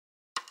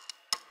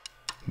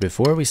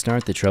Before we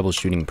start the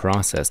troubleshooting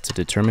process to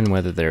determine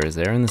whether there is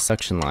air in the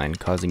suction line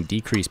causing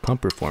decreased pump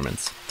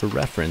performance, for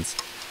reference,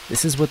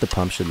 this is what the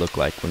pump should look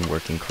like when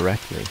working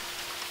correctly.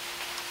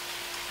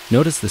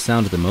 Notice the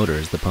sound of the motor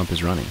as the pump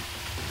is running.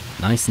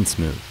 Nice and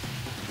smooth.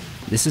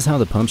 This is how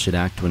the pump should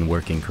act when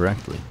working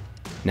correctly.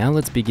 Now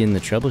let's begin the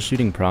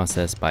troubleshooting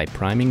process by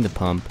priming the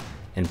pump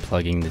and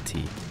plugging the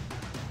T.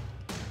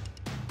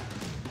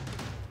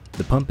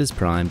 The pump is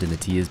primed and the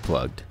T is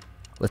plugged.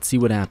 Let's see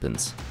what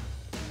happens.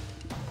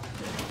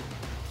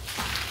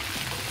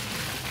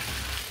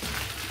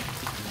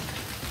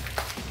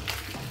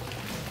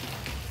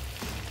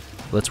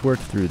 Let's work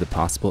through the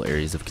possible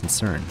areas of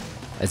concern.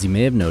 As you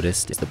may have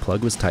noticed, the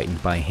plug was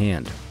tightened by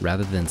hand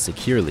rather than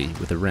securely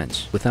with a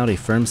wrench. Without a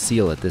firm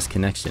seal at this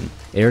connection,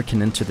 air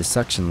can enter the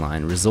suction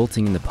line,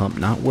 resulting in the pump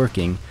not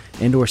working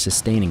and/or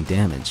sustaining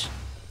damage.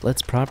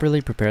 Let's properly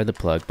prepare the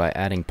plug by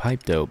adding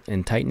pipe dope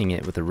and tightening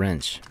it with a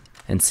wrench,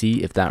 and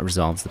see if that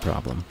resolves the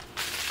problem.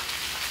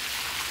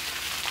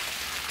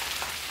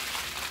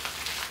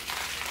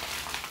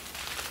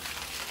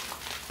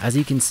 As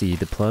you can see,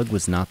 the plug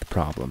was not the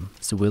problem,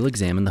 so we'll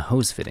examine the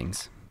hose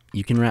fittings.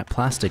 You can wrap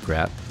plastic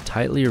wrap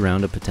tightly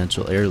around a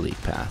potential air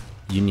leak path,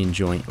 union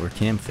joint or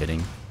cam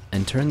fitting,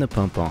 and turn the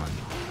pump on.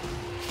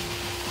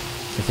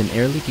 If an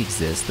air leak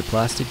exists, the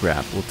plastic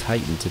wrap will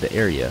tighten to the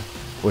area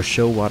or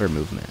show water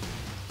movement.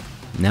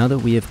 Now that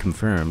we have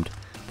confirmed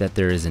that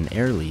there is an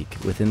air leak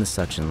within the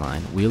suction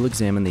line, we'll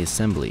examine the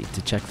assembly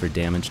to check for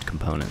damaged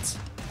components.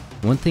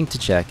 One thing to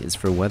check is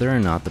for whether or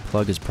not the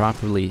plug is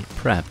properly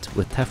prepped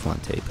with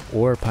Teflon tape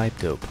or pipe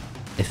dope.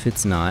 If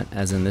it's not,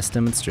 as in this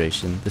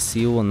demonstration, the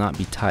seal will not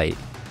be tight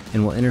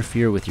and will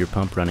interfere with your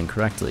pump running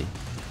correctly,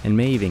 and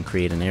may even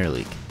create an air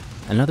leak.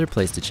 Another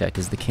place to check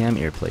is the cam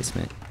ear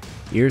placement.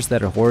 Ears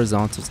that are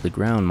horizontal to the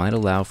ground might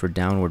allow for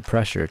downward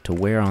pressure to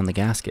wear on the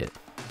gasket.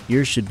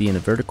 Ears should be in a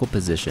vertical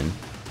position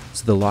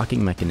so the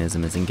locking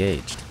mechanism is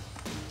engaged.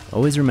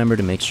 Always remember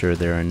to make sure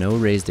there are no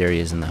raised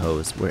areas in the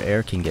hose where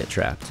air can get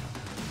trapped.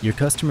 Your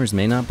customers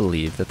may not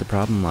believe that the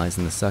problem lies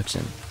in the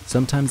suction.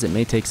 Sometimes it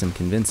may take some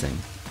convincing.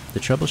 The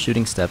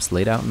troubleshooting steps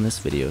laid out in this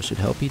video should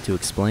help you to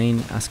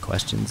explain, ask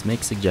questions,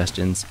 make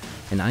suggestions,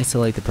 and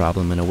isolate the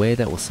problem in a way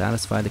that will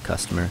satisfy the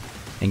customer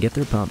and get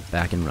their pump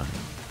back and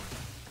running.